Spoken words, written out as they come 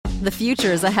The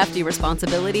future is a hefty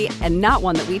responsibility and not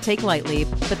one that we take lightly,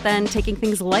 but then taking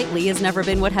things lightly has never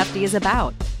been what Hefty is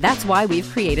about. That's why we've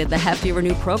created the Hefty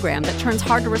Renew program that turns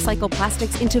hard-to-recycle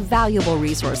plastics into valuable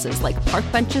resources like park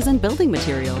benches and building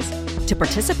materials. To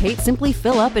participate, simply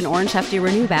fill up an orange Hefty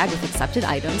Renew bag with accepted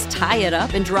items, tie it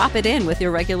up, and drop it in with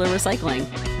your regular recycling.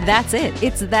 That's it.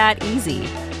 It's that easy.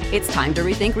 It's time to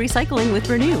rethink recycling with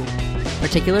Renew.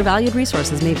 Particular valued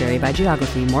resources may vary by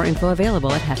geography. More info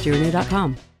available at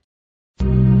heftyrenew.com.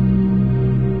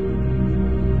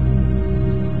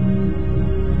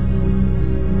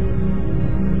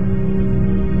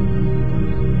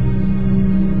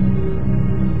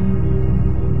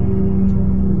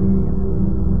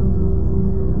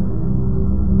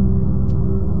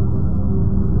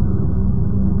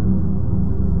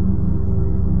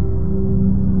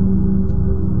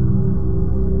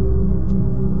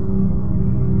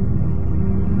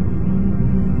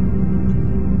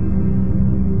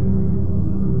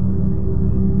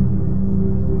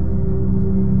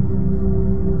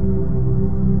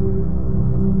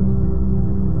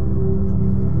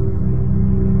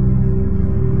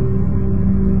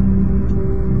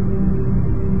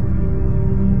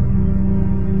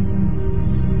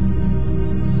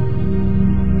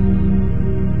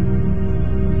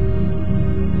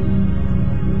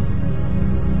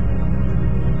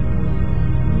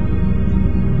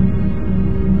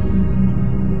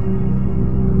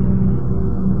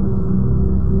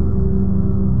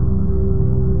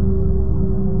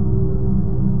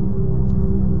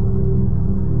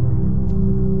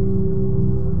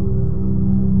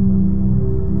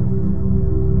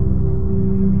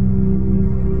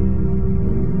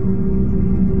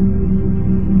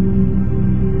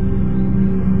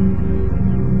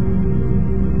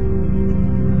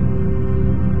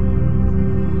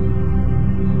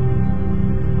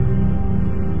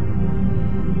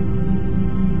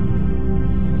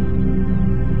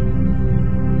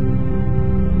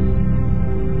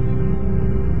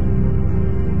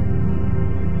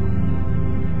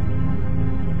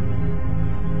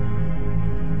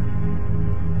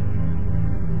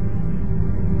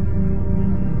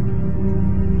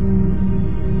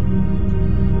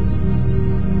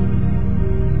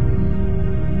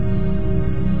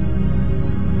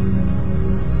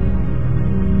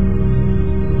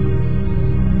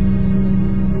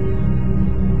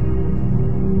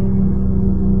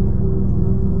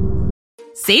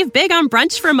 Save big on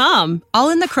brunch for mom, all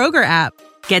in the Kroger app.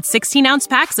 Get 16-ounce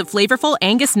packs of flavorful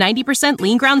Angus 90%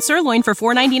 lean ground sirloin for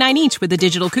 $4.99 each with a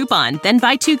digital coupon. Then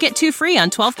buy 2, get 2 free on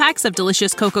 12 packs of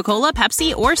delicious Coca-Cola,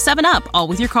 Pepsi, or 7-Up, all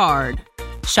with your card.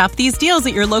 Shop these deals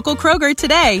at your local Kroger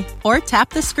today, or tap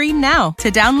the screen now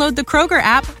to download the Kroger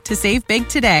app to save big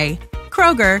today.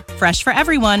 Kroger, fresh for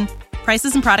everyone.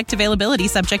 Prices and product availability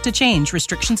subject to change.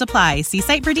 Restrictions apply. See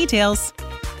site for details.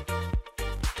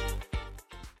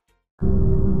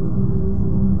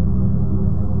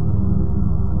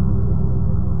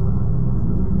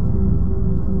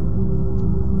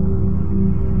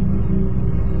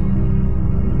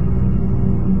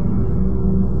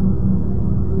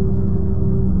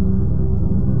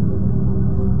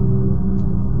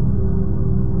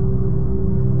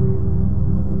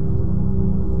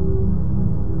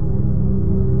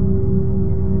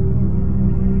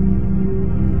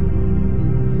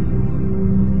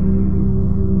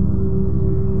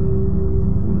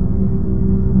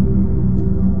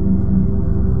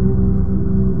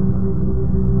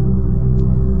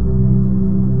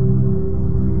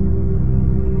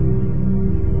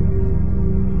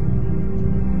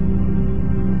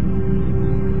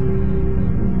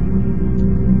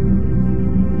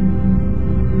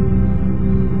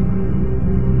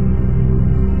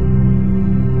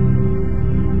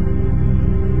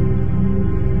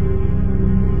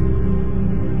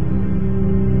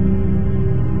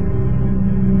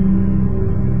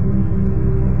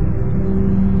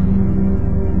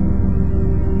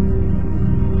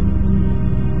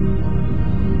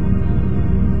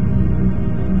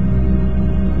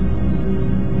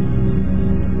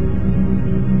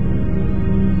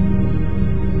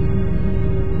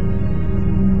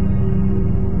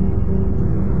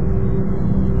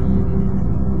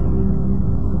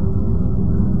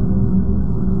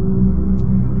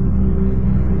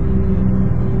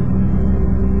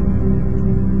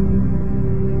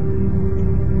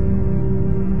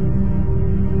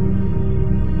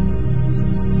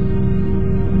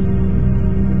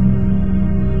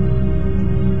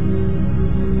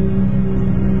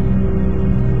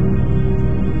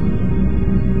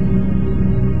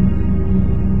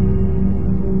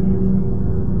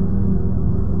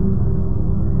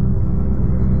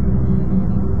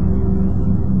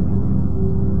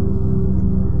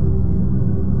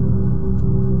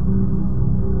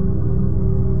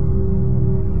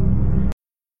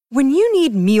 When you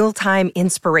need mealtime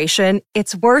inspiration,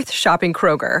 it's worth shopping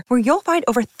Kroger, where you'll find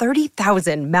over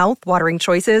 30,000 mouth-watering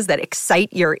choices that excite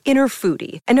your inner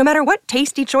foodie. And no matter what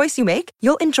tasty choice you make,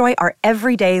 you'll enjoy our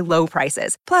everyday low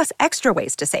prices, plus extra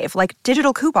ways to save, like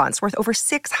digital coupons worth over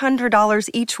 $600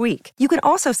 each week. You can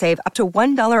also save up to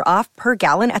 $1 off per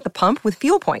gallon at the pump with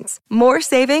fuel points. More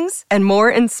savings and more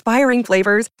inspiring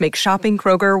flavors make shopping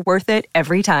Kroger worth it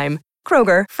every time.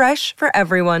 Kroger, fresh for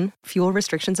everyone. Fuel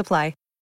restrictions apply.